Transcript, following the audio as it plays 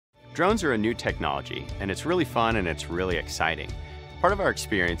Drones are a new technology, and it's really fun and it's really exciting. Part of our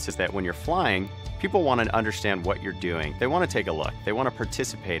experience is that when you're flying, people want to understand what you're doing. They want to take a look. They want to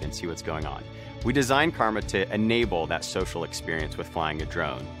participate and see what's going on. We designed Karma to enable that social experience with flying a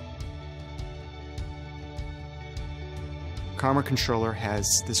drone. Karma Controller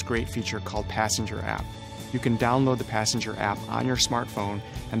has this great feature called Passenger App. You can download the Passenger app on your smartphone,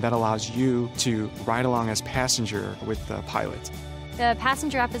 and that allows you to ride along as passenger with the pilot. The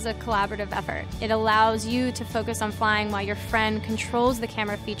Passenger app is a collaborative effort. It allows you to focus on flying while your friend controls the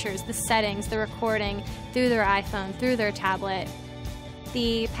camera features, the settings, the recording through their iPhone, through their tablet.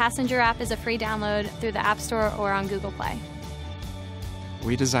 The Passenger app is a free download through the App Store or on Google Play.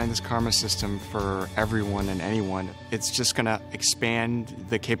 We designed this Karma system for everyone and anyone. It's just going to expand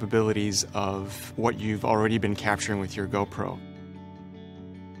the capabilities of what you've already been capturing with your GoPro.